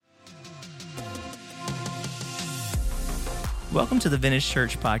Welcome to the Vintage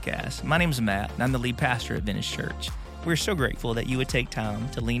Church podcast. My name is Matt, and I'm the lead pastor at Vintage Church. We're so grateful that you would take time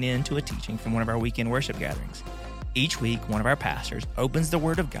to lean into a teaching from one of our weekend worship gatherings. Each week, one of our pastors opens the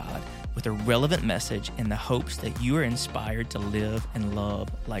Word of God with a relevant message in the hopes that you are inspired to live and love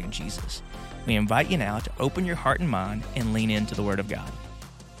like Jesus. We invite you now to open your heart and mind and lean into the Word of God.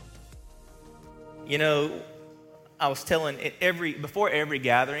 You know, I was telling before every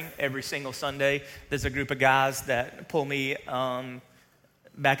gathering, every single Sunday, there's a group of guys that pull me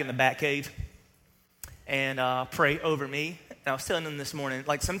back in the back cave and pray over me. And I was telling them this morning,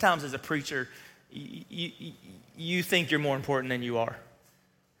 like sometimes as a preacher, you think you're more important than you are.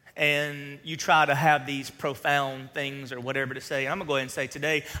 And you try to have these profound things or whatever to say. And I'm going to go ahead and say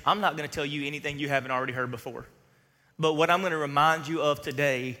today, I'm not going to tell you anything you haven't already heard before. But what I'm going to remind you of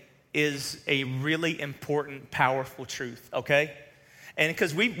today is a really important, powerful truth, okay? And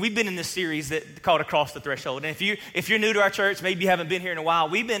because we've been in this series that called Across the Threshold. And if you're new to our church, maybe you haven't been here in a while,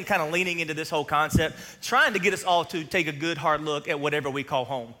 we've been kind of leaning into this whole concept, trying to get us all to take a good, hard look at whatever we call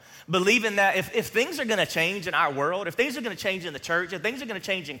home. Believing that if things are going to change in our world, if things are going to change in the church, if things are going to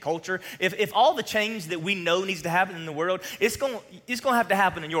change in culture, if all the change that we know needs to happen in the world, it's going to have to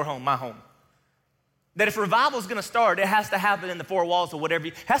happen in your home, my home. That if revival is going to start, it has to happen in the four walls or whatever.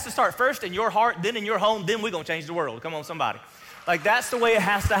 It has to start first in your heart, then in your home, then we're going to change the world. Come on, somebody. Like, that's the way it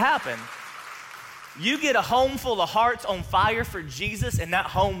has to happen. You get a home full of hearts on fire for Jesus, and that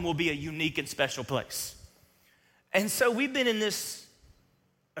home will be a unique and special place. And so we've been in this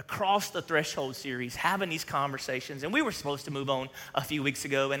Across the Threshold series, having these conversations, and we were supposed to move on a few weeks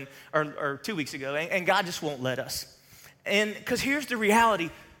ago, or 2 weeks ago, and God just won't let us. And because here's the reality,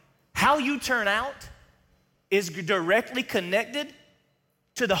 how you turn out is directly connected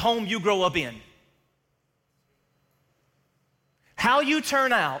to the home you grow up in. How you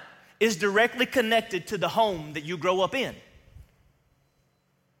turn out is directly connected to the home that you grow up in.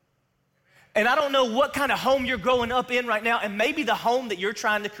 And I don't know what kind of home you're growing up in right now, and maybe the home that you're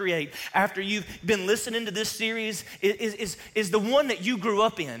trying to create after you've been listening to this series is the one that you grew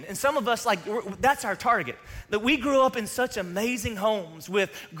up in. And some of us, that's our target, that we grew up in such amazing homes with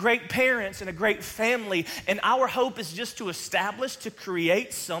great parents and a great family, and our hope is just to establish, to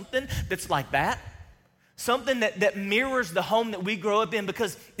create something that's like that, something that mirrors the home that we grow up in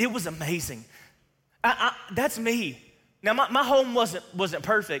because it was amazing. That's me. Now, my home wasn't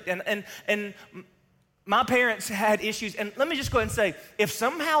perfect, and my parents had issues. And let me just go ahead and say, if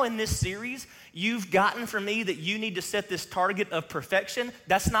somehow in this series you've gotten from me that you need to set this target of perfection,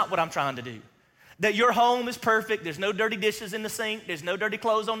 that's not what I'm trying to do. That your home is perfect, there's no dirty dishes in the sink, there's no dirty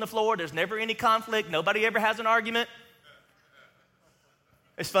clothes on the floor, there's never any conflict, nobody ever has an argument.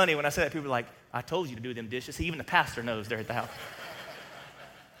 It's funny when I say that, people are like, I told you to do them dishes. See, even the pastor knows they're at the house.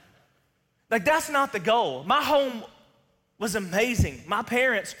 Like, that's not the goal. My home was amazing. My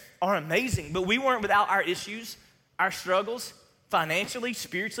parents are amazing, but we weren't without our issues, our struggles, financially,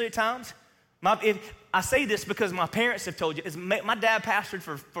 spiritually at times. I say this because my parents have told you. My dad pastored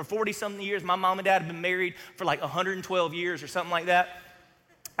for 40-something years. My mom and dad have been married for like 112 years or something like that.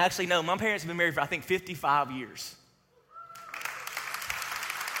 Actually, no, my parents have been married for, I think, 55 years.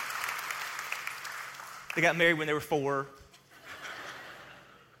 They got married when they were 4.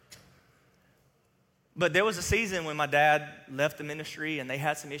 But there was a season when my dad left the ministry and they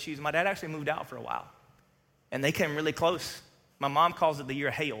had some issues. My dad actually moved out for a while. And they came really close. My mom calls it the year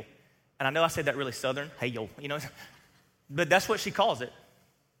of hail. And I know I said that really southern, hail, you know. But that's what she calls it.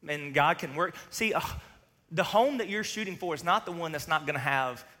 And God can work. See, the home that you're shooting for is not the one that's not going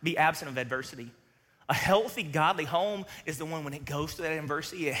to be absent of adversity. A healthy, godly home is the one when it goes through that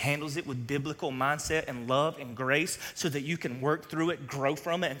adversity, it handles it with biblical mindset and love and grace so that you can work through it, grow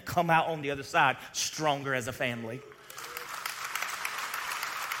from it, and come out on the other side stronger as a family.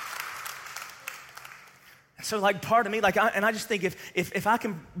 So part of me, I just think if I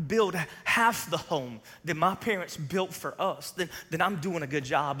can build half the home that my parents built for us, then I'm doing a good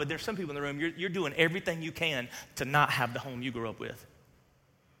job. But there's some people in the room, you're doing everything you can to not have the home you grew up with.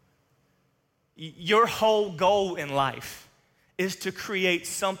 Your whole goal in life is to create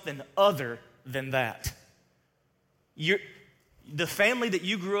something other than that. The family that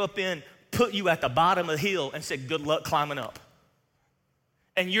you grew up in put you at the bottom of the hill and said, good luck climbing up.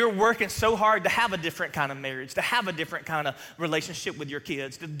 And you're working so hard to have a different kind of marriage, to have a different kind of relationship with your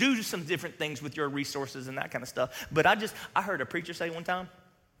kids, to do some different things with your resources and that kind of stuff. But I heard a preacher say one time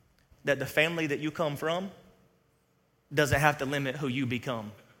that the family that you come from doesn't have to limit who you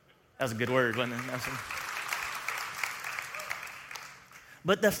become. That was a good word, wasn't it?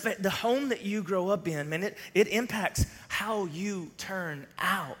 But the home that you grow up in, man, it impacts how you turn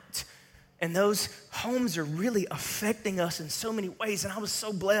out. And those homes are really affecting us in so many ways. And I was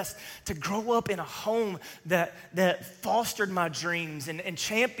so blessed to grow up in a home that fostered my dreams and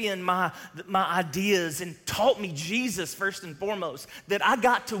championed my ideas and taught me Jesus first and foremost. That I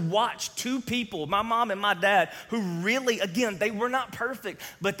got to watch two people, my mom and my dad, who really, again, they were not perfect,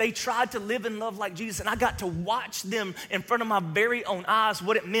 but they tried to live and love like Jesus. And I got to watch them in front of my very own eyes,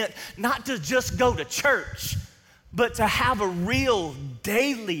 what it meant not to just go to church, but to have a real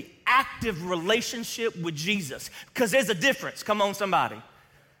daily active relationship with Jesus. Because there's a difference. Come on, somebody.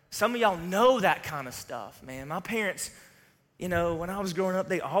 Some of y'all know that kind of stuff, man. My parents, when I was growing up,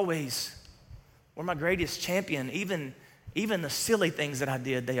 they always were my greatest champion. Even the silly things that I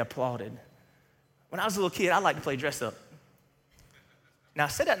did, they applauded. When I was a little kid, I liked to play dress up. Now, I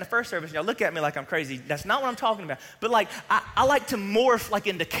said that in the first service, y'all look at me like I'm crazy. That's not what I'm talking about. But I like to morph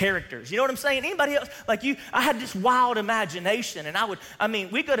into characters. You know what I'm saying? Anybody else? I had this wild imagination, and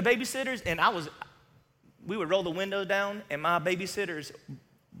we'd go to babysitters, and we would roll the windows down, and my babysitter's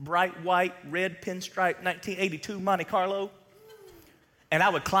bright white, red pinstripe 1982 Monte Carlo, and I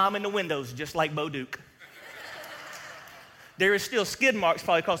would climb in the windows just like Bo Duke. There is still skid marks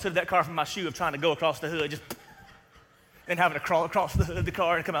probably across the hood of that car from my shoe of trying to go across the hood, just and having to crawl across the hood of the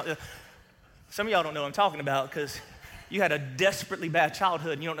car and come out. Some of y'all don't know what I'm talking about because you had a desperately bad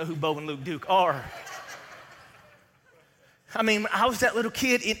childhood and you don't know who Bo and Luke Duke are. I was that little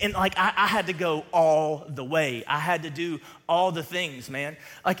kid and I had to go all the way. I had to do all the things, man.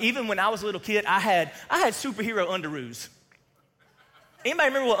 Even when I was a little kid, I had superhero underoos.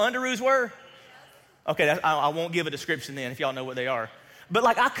 Anybody remember what underoos were? Okay, I won't give a description then if y'all know what they are. But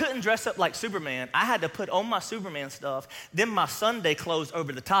I couldn't dress up like Superman. I had to put on my Superman stuff, then my Sunday clothes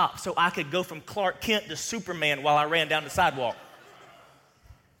over the top so I could go from Clark Kent to Superman while I ran down the sidewalk.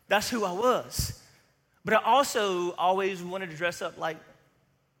 That's who I was. But I also always wanted to dress up like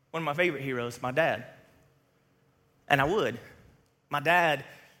one of my favorite heroes, my dad. And I would. My dad,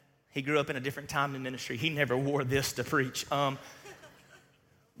 he grew up in a different time in ministry. He never wore this to preach. But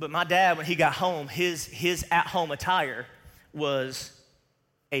my dad, when he got home, his at-home attire was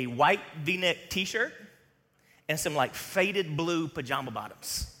a white V-neck t-shirt and some faded blue pajama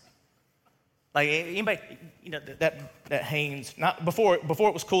bottoms. Anybody, that Hanes, not before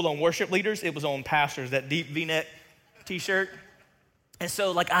it was cool on worship leaders, it was on pastors, that deep V-neck t-shirt. And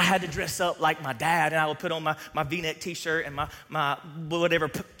so I had to dress up like my dad, and I would put on my V-neck t-shirt and my whatever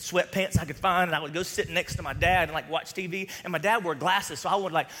sweatpants I could find, and I would go sit next to my dad and watch TV. And my dad wore glasses, so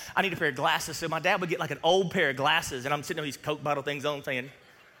I need a pair of glasses. So my dad would get an old pair of glasses, and I'm sitting with these Coke bottle things on saying,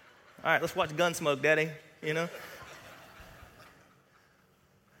 all right, let's watch Gunsmoke, Daddy,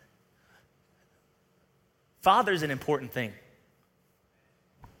 Father's an important thing.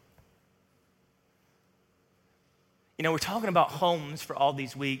 We're talking about homes for all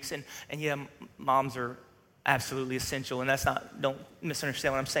these weeks, and yeah, moms are absolutely essential, and don't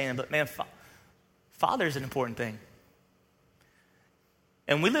misunderstand what I'm saying, but man, father's an important thing.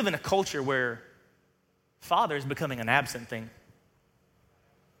 And we live in a culture where father is becoming an absent thing.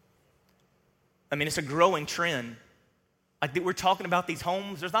 It's a growing trend. We're talking about these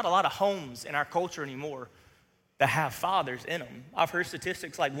homes. There's not a lot of homes in our culture anymore that have fathers in them. I've heard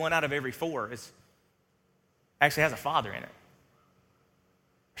statistics 1 out of every 4 actually has a father in it.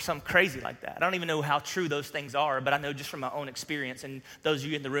 Or something crazy like that. I don't even know how true those things are, but I know just from my own experience, and those of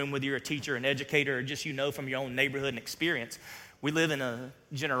you in the room, whether you're a teacher, an educator, or just from your own neighborhood and experience, we live in a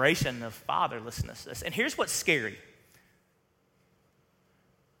generation of fatherlessness. And here's what's scary.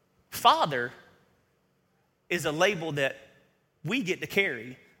 Father is a label that we get to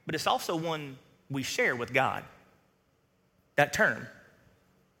carry, but it's also one we share with God. That term.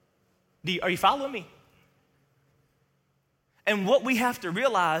 Are you following me? And what we have to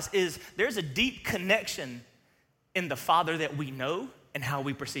realize is there's a deep connection in the Father that we know and how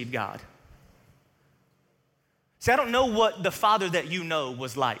we perceive God. See, I don't know what the Father that you know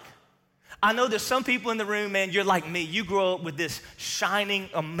was like. I know there's some people in the room, man, you're like me. You grow up with this shining,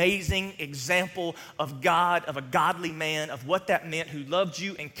 amazing example of God, of a godly man, of what that meant, who loved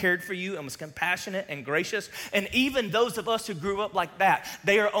you and cared for you and was compassionate and gracious. And even those of us who grew up like that,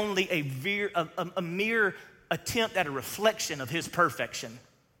 they are only a mere attempt at a reflection of his perfection.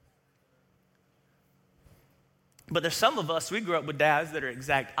 But there's some of us, we grew up with dads that are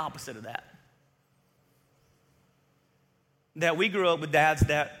exact opposite of that. That we grew up with dads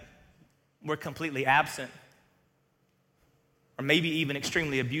that were completely absent, or maybe even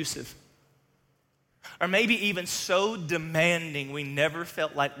extremely abusive, or maybe even so demanding we never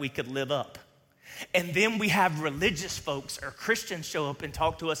felt like we could live up. And then we have religious folks or Christians show up and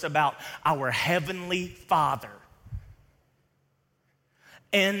talk to us about our heavenly Father.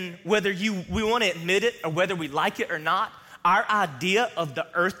 And whether we want to admit it or whether we like it or not, our idea of the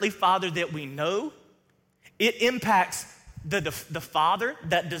earthly father that we know, it impacts the father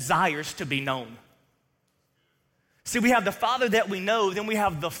that desires to be known. See, we have the father that we know, then we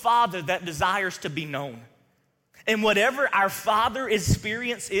have the father that desires to be known. And whatever our father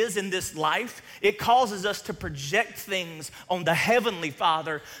experience is in this life, it causes us to project things on the heavenly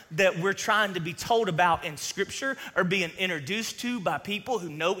Father that we're trying to be told about in Scripture or being introduced to by people who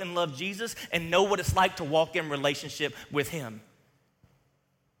know and love Jesus and know what it's like to walk in relationship with him.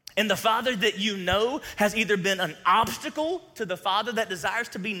 And the Father that you know has either been an obstacle to the Father that desires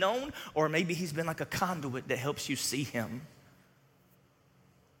to be known, or maybe he's been like a conduit that helps you see him.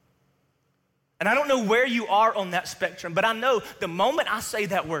 And I don't know where you are on that spectrum, but I know the moment I say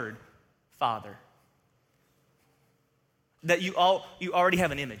that word, Father, that you already have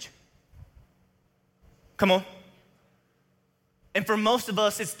an image. Come on. And for most of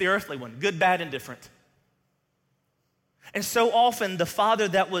us, it's the earthly one, good, bad, and different. And so often, the Father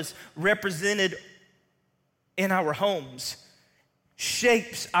that was represented in our homes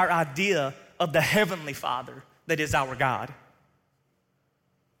shapes our idea of the heavenly Father that is our God.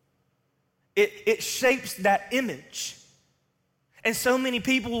 It shapes that image. And so many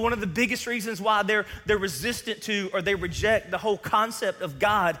people, one of the biggest reasons why they're resistant to or they reject the whole concept of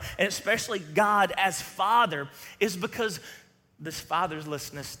God, and especially God as Father, is because this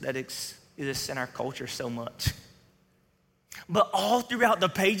fatherlessness that exists in our culture so much. But all throughout the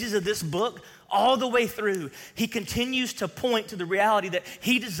pages of this book, all the way through, he continues to point to the reality that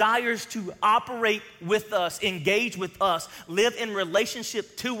he desires to operate with us, engage with us, live in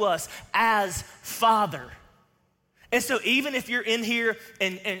relationship to us as Father. And so even if you're in here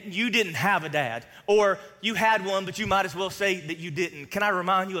and you didn't have a dad, or you had one, but you might as well say that you didn't, can I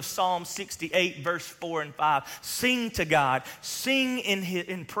remind you of Psalm 68, verse 4 and 5? Sing to God, sing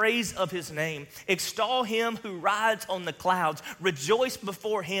in praise of his name. Extol him who rides on the clouds. Rejoice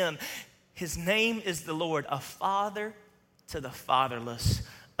before him. His name is the Lord, a father to the fatherless,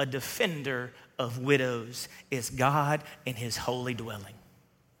 a defender of widows is God in his holy dwelling.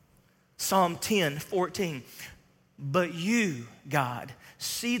 Psalm 10, 14. But you, God,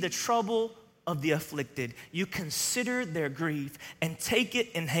 see the trouble of the afflicted. You consider their grief and take it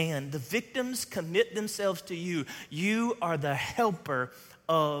in hand. The victims commit themselves to you. You are the helper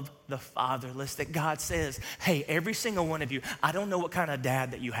of the fatherless. That God says, hey, every single one of you, I don't know what kind of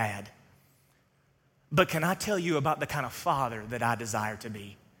dad that you had, but can I tell you about the kind of father that I desire to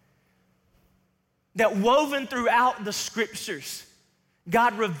be? That woven throughout the scriptures,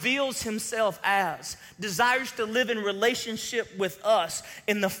 God reveals himself as, desires to live in relationship with us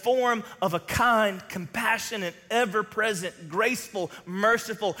in the form of a kind, compassionate, ever-present, graceful,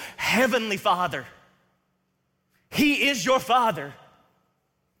 merciful, heavenly Father. He is your Father.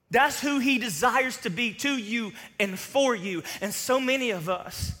 That's who he desires to be to you and for you. And so many of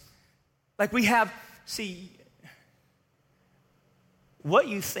us, like we have, see, what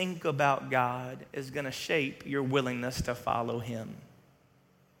you think about God is going to shape your willingness to follow him.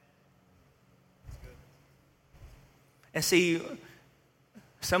 And see,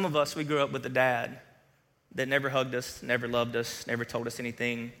 some of us, we grew up with a dad that never hugged us, never loved us, never told us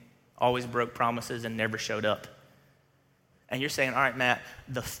anything, always broke promises and never showed up. And you're saying, all right, Matt,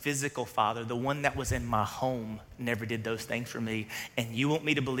 the physical father, the one that was in my home, never did those things for me. And you want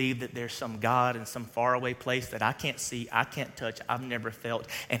me to believe that there's some God in some faraway place that I can't see, I can't touch, I've never felt,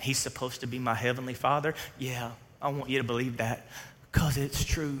 and he's supposed to be my heavenly Father? Yeah, I want you to believe that because it's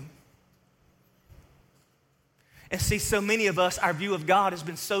true. And see, so many of us, our view of God has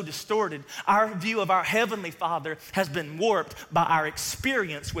been so distorted. Our view of our heavenly Father has been warped by our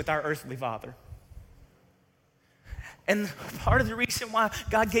experience with our earthly father. And part of the reason why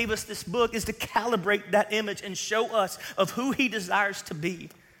God gave us this book is to calibrate that image and show us of who he desires to be.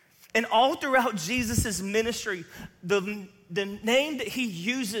 And all throughout Jesus' ministry, the name that he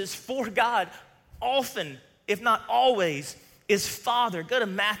uses for God often, if not always, is Father. Go to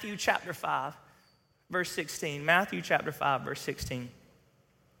Matthew chapter 5. Verse 16, Matthew chapter 5, verse 16.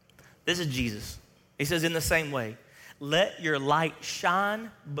 This is Jesus. He says, in the same way, let your light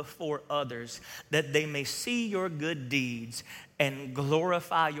shine before others, that they may see your good deeds and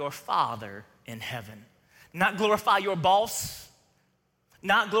glorify your Father in heaven. Not glorify your boss,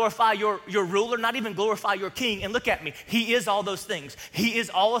 not glorify your ruler, not even glorify your king. And look at me, he is all those things. He is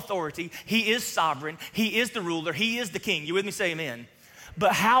all authority. He is sovereign. He is the ruler. He is the king. You with me? Say amen.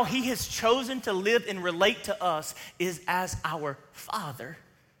 But how he has chosen to live and relate to us is as our Father.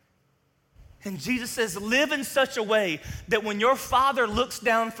 And Jesus says, live in such a way that when your Father looks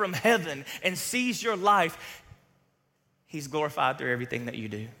down from heaven and sees your life, He's glorified through everything that you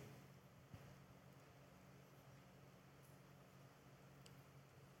do.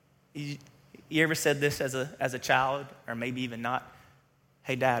 You ever said this as a child, or maybe even not?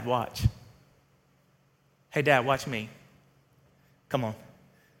 Hey, Dad, watch. Hey, Dad, watch me. Come on.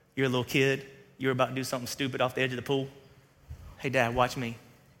 You're a little kid. You're about to do something stupid off the edge of the pool. Hey, Dad, watch me.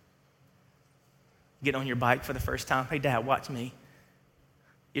 Get on your bike for the first time. Hey, Dad, watch me.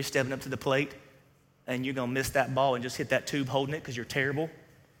 You're stepping up to the plate, and you're going to miss that ball and just hit that tube holding it because you're terrible.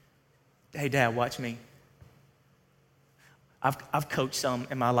 Hey, Dad, watch me. I've coached some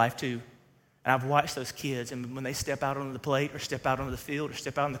in my life too, and I've watched those kids, and when they step out onto the plate or step out onto the field or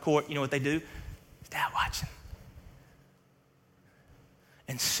step out on the court, you know what they do? Dad, watching.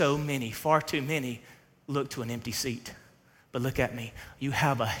 And so many, far too many, look to an empty seat. But look at me. You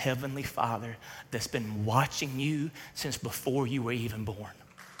have a heavenly Father that's been watching you since before you were even born.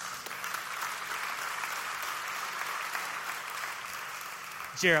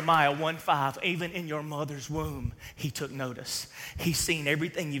 Jeremiah 1:5, even in your mother's womb, he took notice. He's seen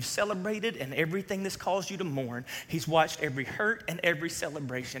everything you've celebrated and everything that's caused you to mourn. He's watched every hurt and every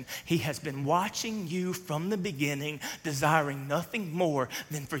celebration. He has been watching you from the beginning, desiring nothing more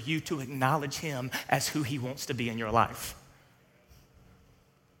than for you to acknowledge him as who he wants to be in your life.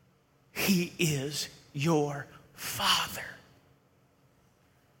 He is your Father.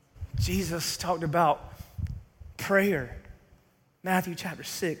 Jesus talked about prayer. Matthew chapter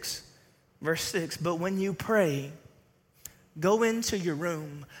 6, verse 6. But when you pray, go into your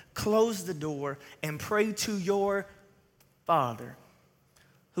room, close the door, and pray to your Father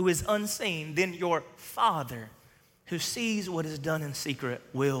who is unseen. Then your Father who sees what is done in secret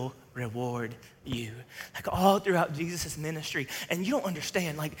will reward you. Like all throughout Jesus' ministry. And you don't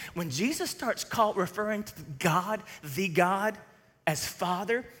understand, like when Jesus starts referring to God, the God, as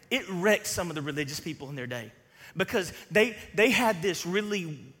Father, it wrecks some of the religious people in their day. Because they had this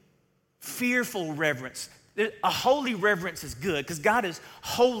really fearful reverence. A holy reverence is good because God is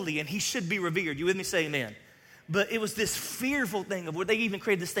holy and he should be revered. You with me? Say amen. But it was this fearful thing of where they even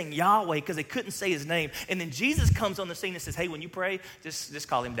created this thing Yahweh because they couldn't say his name. And then Jesus comes on the scene and says, hey, when you pray, just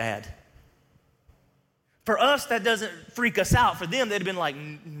call him Dad. For us, that doesn't freak us out. For them, they'd have been like,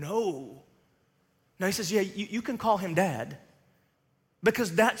 no. No, he says, yeah, you can call him Dad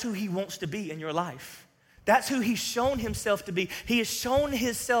because that's who he wants to be in your life. That's who he's shown himself to be. He has shown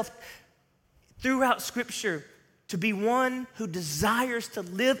himself throughout Scripture to be one who desires to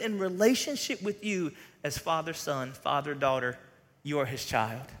live in relationship with you as father, son, father, daughter. You are his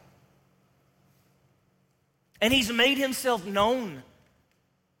child. And he's made himself known.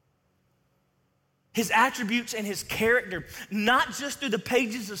 His attributes and his character, not just through the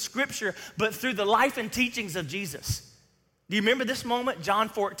pages of Scripture, but through the life and teachings of Jesus. Do you remember this moment? John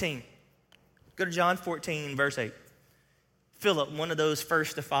 14. Go to John 14, verse 8. Philip, one of those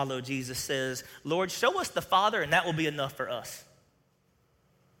first to follow Jesus, says, Lord, show us the Father, and that will be enough for us.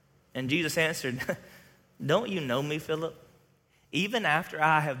 And Jesus answered, don't you know me, Philip? Even after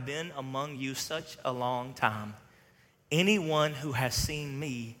I have been among you such a long time, anyone who has seen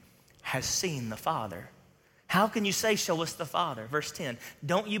me has seen the Father. How can you say, show us the Father? Verse 10,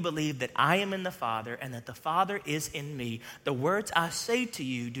 don't you believe that I am in the Father and that the Father is in me? The words I say to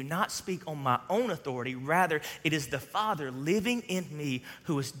you do not speak on my own authority. Rather, it is the Father living in me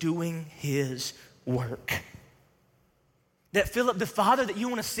who is doing his work. That Philip, the Father that you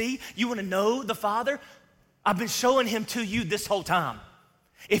want to see, you want to know the Father, I've been showing him to you this whole time.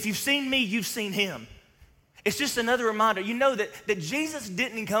 If you've seen me, you've seen him. It's just another reminder. You know that Jesus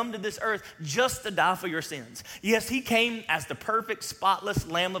didn't come to this earth just to die for your sins. Yes, he came as the perfect, spotless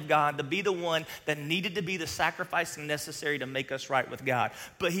Lamb of God to be the one that needed to be the sacrifice necessary to make us right with God.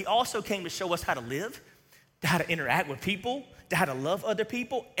 But he also came to show us how to live, to how to interact with people, to how to love other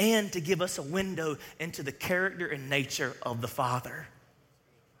people, and to give us a window into the character and nature of the Father.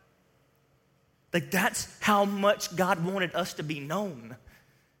 Like that's how much God wanted us to be known.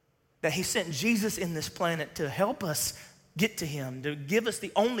 That he sent Jesus in this planet to help us get to him, to give us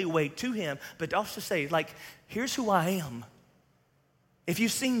the only way to him, but to also say, like, here's who I am. If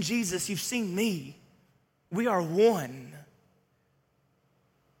you've seen Jesus, you've seen me. We are one.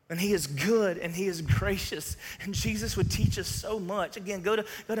 And he is good and he is gracious. And Jesus would teach us so much. Again, go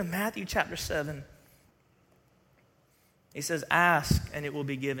to Matthew chapter 7. He says, ask and it will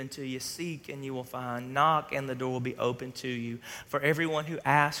be given to you. Seek and you will find. Knock and the door will be open to you. For everyone who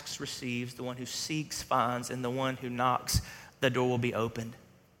asks receives. The one who seeks finds. And the one who knocks, the door will be opened.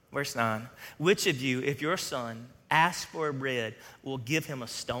 Verse 9. Which of you, if your son asks for bread, will give him a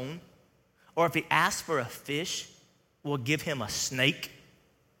stone? Or if he asks for a fish, will give him a snake?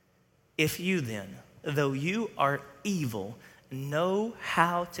 If you then, though you are evil know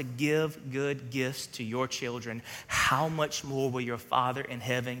how to give good gifts to your children, how much more will your Father in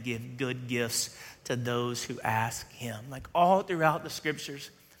heaven give good gifts to those who ask him? Like all throughout the scriptures,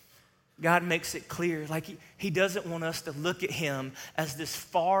 God makes it clear, like he doesn't want us to look at him as this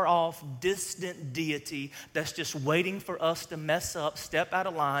far off, distant deity that's just waiting for us to mess up, step out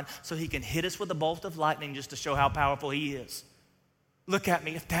of line so he can hit us with a bolt of lightning just to show how powerful he is. Look at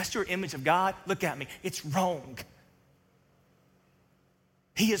me. If that's your image of God, look at me. It's wrong.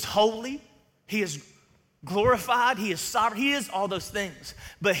 He is holy. He is glorified. He is sovereign. He is all those things.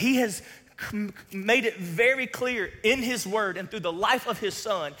 But he has made it very clear in his word and through the life of his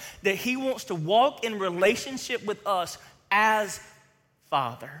son that he wants to walk in relationship with us as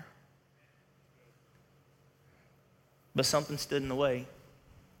Father. But something stood in the way.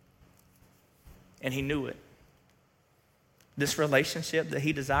 And he knew it. This relationship that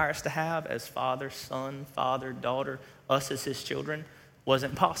he desires to have as father, son, father, daughter, us as his children,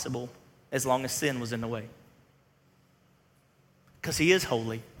 wasn't possible as long as sin was in the way. Because he is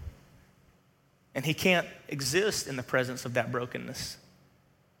holy. And he can't exist in the presence of that brokenness.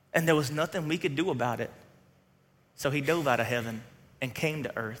 And there was nothing we could do about it. So he dove out of heaven and came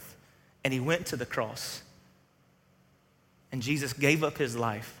to earth. And he went to the cross. And Jesus gave up his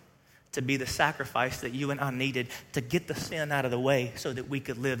life to be the sacrifice that you and I needed to get the sin out of the way so that we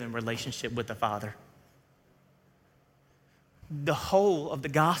could live in relationship with the Father. The whole of the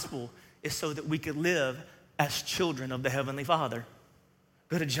gospel is so that we could live as children of the Heavenly Father.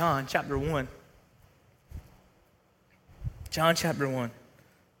 Go to John chapter 1. John chapter 1,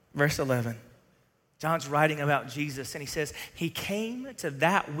 verse 11. John's writing about Jesus, and he says, he came to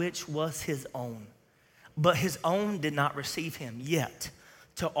that which was his own, but his own did not receive him. Yet,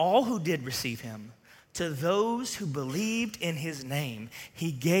 to all who did receive him, to those who believed in his name,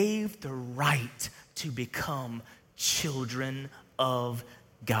 he gave the right to become children of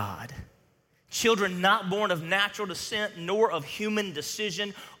God. Children not born of natural descent, nor of human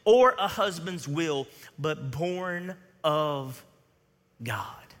decision or a husband's will, but born of God.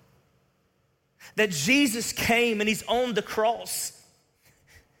 That Jesus came and he's on the cross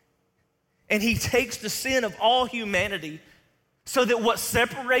and he takes the sin of all humanity so that what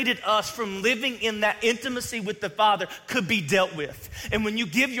separated us from living in that intimacy with the Father could be dealt with. And when you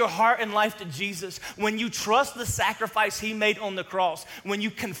give your heart and life to Jesus, when you trust the sacrifice he made on the cross, when you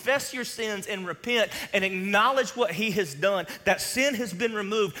confess your sins and repent and acknowledge what he has done, that sin has been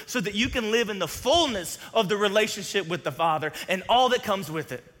removed so that you can live in the fullness of the relationship with the Father and all that comes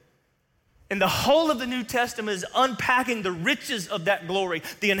with it. And the whole of the New Testament is unpacking the riches of that glory,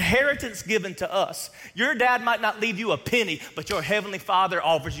 the inheritance given to us. Your dad might not leave you a penny, but your Heavenly Father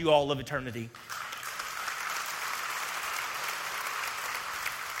offers you all of eternity.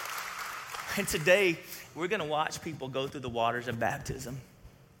 And today, we're going to watch people go through the waters of baptism.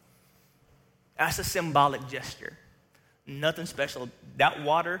 That's a symbolic gesture. Nothing special. That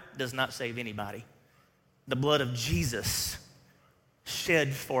water does not save anybody. The blood of Jesus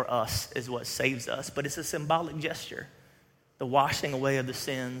shed for us is what saves us, but it's a symbolic gesture. The washing away of the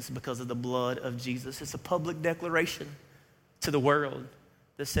sins because of the blood of Jesus. It's a public declaration to the world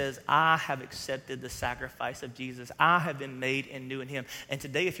that says, I have accepted the sacrifice of Jesus. I have been made anew in him. And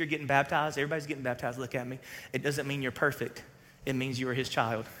today, if you're getting baptized, everybody's getting baptized, look at me. It doesn't mean you're perfect. It means you are his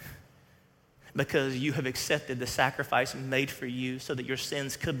child. Because you have accepted the sacrifice made for you so that your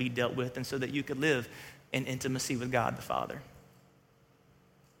sins could be dealt with and so that you could live in intimacy with God the Father.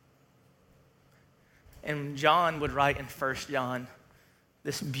 And John would write in 1 John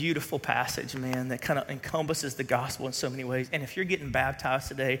this beautiful passage, man, that kind of encompasses the gospel in so many ways. And if you're getting baptized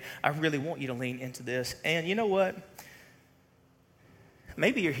today, I really want you to lean into this. And you know what?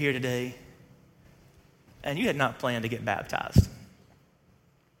 Maybe you're here today and you had not planned to get baptized.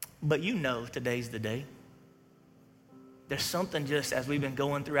 But you know today's the day. There's something just as we've been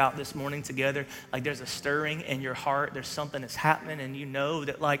going throughout this morning together, like there's a stirring in your heart. There's something that's happening and you know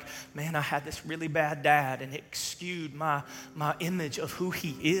that like, man, I had this really bad dad and it skewed my image of who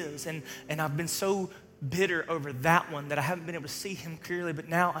he is. And I've been so bitter over that one that I haven't been able to see him clearly. But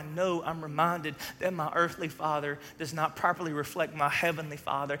now I know I'm reminded that my earthly father does not properly reflect my heavenly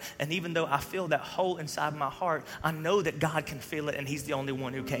Father. And even though I feel that hole inside my heart, I know that God can feel it and he's the only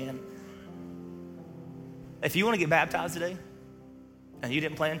one who can. If you want to get baptized today and you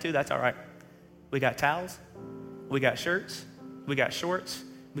didn't plan to, that's all right. We got towels, we got shirts, we got shorts,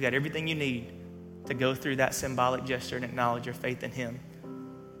 we got everything you need to go through that symbolic gesture and acknowledge your faith in him.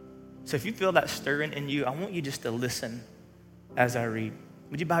 So if you feel that stirring in you, I want you just to listen as I read.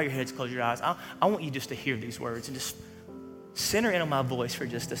 Would you bow your heads, close your eyes? I want you just to hear these words and just center in on my voice for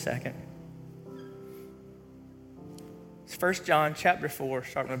just a second. 1 John chapter 4,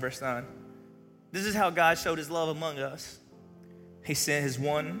 starting with verse 9. This is how God showed his love among us. He sent his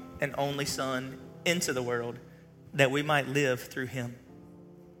one and only Son into the world that we might live through him.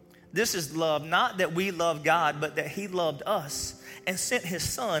 This is love, not that we love God, but that he loved us and sent his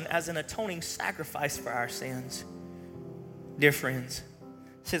Son as an atoning sacrifice for our sins. Dear friends,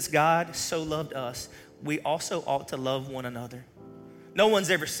 since God so loved us, we also ought to love one another. No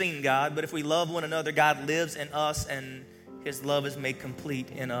one's ever seen God, but if we love one another, God lives in us and his love is made complete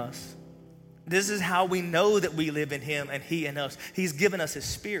in us. This is how we know that we live in him and he in us. He's given us his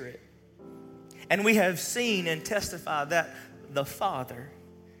Spirit. And we have seen and testified that the Father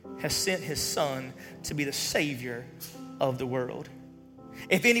has sent his Son to be the Savior of the world.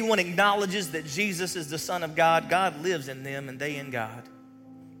 If anyone acknowledges that Jesus is the Son of God, God lives in them and they in God.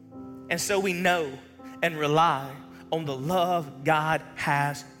 And so we know and rely on the love God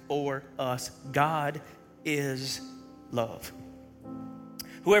has for us. God is love.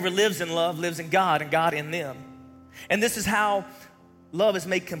 Whoever lives in love lives in God and God in them. And this is how love is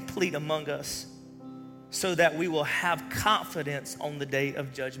made complete among us, so that we will have confidence on the day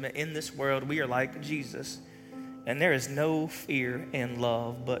of judgment. In this world, we are like Jesus, and there is no fear in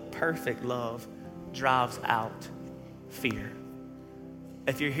love, but perfect love drives out fear.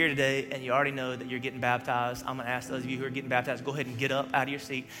 If you're here today and you already know that you're getting baptized, I'm going to ask those of you who are getting baptized, go ahead and get up out of your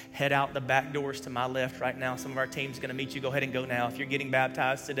seat, head out the back doors to my left right now. Some of our team's going to meet you. Go ahead and go now. If you're getting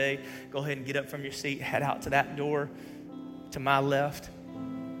baptized today, go ahead and get up from your seat, head out to that door to my left.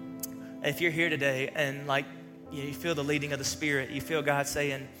 If you're here today and you feel the leading of the Spirit, you feel God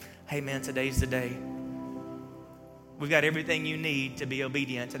saying, hey man, today's the day. We've got everything you need to be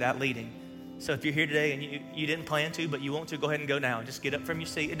obedient to that leading. So if you're here today and you didn't plan to, but you want to, go ahead and go now. Just get up from your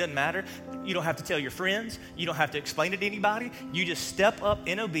seat. It doesn't matter. You don't have to tell your friends. You don't have to explain it to anybody. You just step up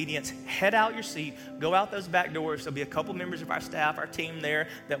in obedience, head out your seat, go out those back doors. There'll be a couple members of our staff, our team there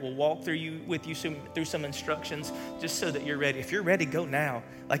that will walk through through some instructions just so that you're ready. If you're ready, go now.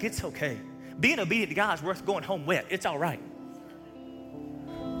 It's okay. Being obedient to God is worth going home wet. It's all right.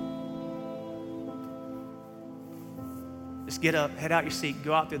 Just get up, head out your seat,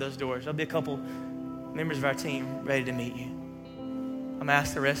 go out through those doors. There'll be a couple members of our team ready to meet you. I'm going to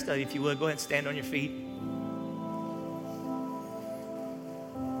ask the rest of you, if you would, go ahead and stand on your feet.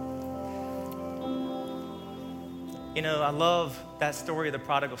 You know, I love that story of the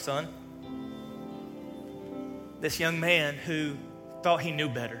prodigal son. This young man who thought he knew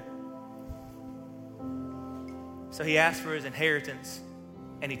better. So he asked for his inheritance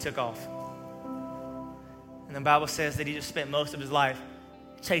and he took off. And the Bible says that he just spent most of his life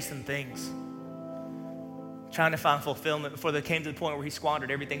chasing things, trying to find fulfillment before they came to the point where he squandered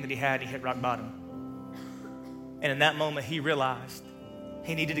everything that he had and he hit rock bottom. And in that moment, he realized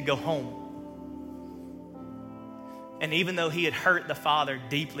he needed to go home. And even though he had hurt the father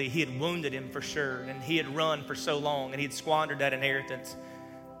deeply, he had wounded him for sure, and he had run for so long, and he had squandered that inheritance,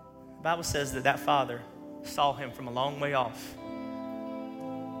 the Bible says that father saw him from a long way off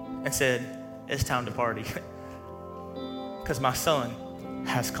and said, it's time to party because my son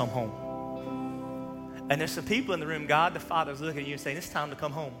has come home. And there's some people in the room, God the Father's looking at you and saying, it's time to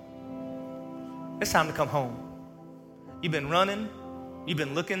come home. It's time to come home. You've been running. You've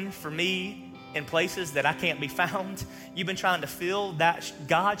been looking for me in places that I can't be found. You've been trying to fill that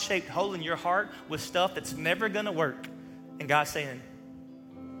God-shaped hole in your heart with stuff that's never going to work. And God's saying,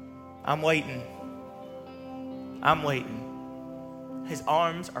 I'm waiting. I'm waiting. His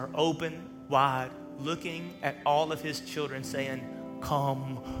arms are open wide, looking at all of his children saying,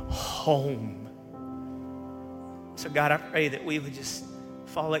 come home. So God, I pray that we would just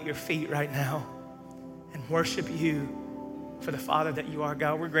fall at your feet right now and worship you for the Father that you are,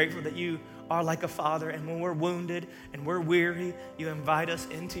 God. We're grateful that you are like a father, and when we're wounded and we're weary, you invite us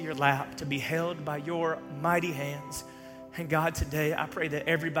into your lap to be held by your mighty hands. And God, today I pray that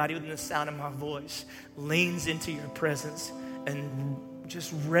everybody within the sound of my voice leans into your presence and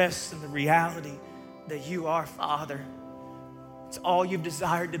just rests in the reality that you are Father. It's all you've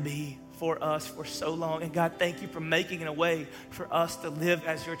desired to be for us for so long. And God, thank you for making a way for us to live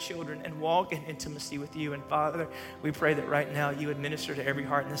as your children and walk in intimacy with you. And Father, we pray that right now you would minister to every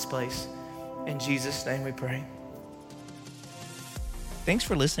heart in this place. In Jesus' name we pray. Thanks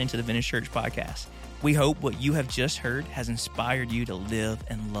for listening to the Vintage Church podcast. We hope what you have just heard has inspired you to live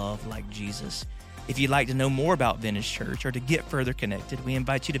and love like Jesus. If you'd like to know more about Vintage Church or to get further connected, we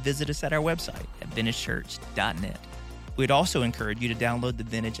invite you to visit us at our website at vintagechurch.net. We'd also encourage you to download the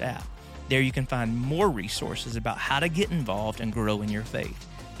Vintage app. There you can find more resources about how to get involved and grow in your faith.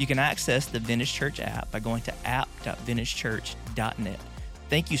 You can access the Vintage Church app by going to app.vintagechurch.net.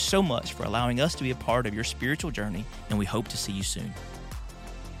 Thank you so much for allowing us to be a part of your spiritual journey, and we hope to see you soon.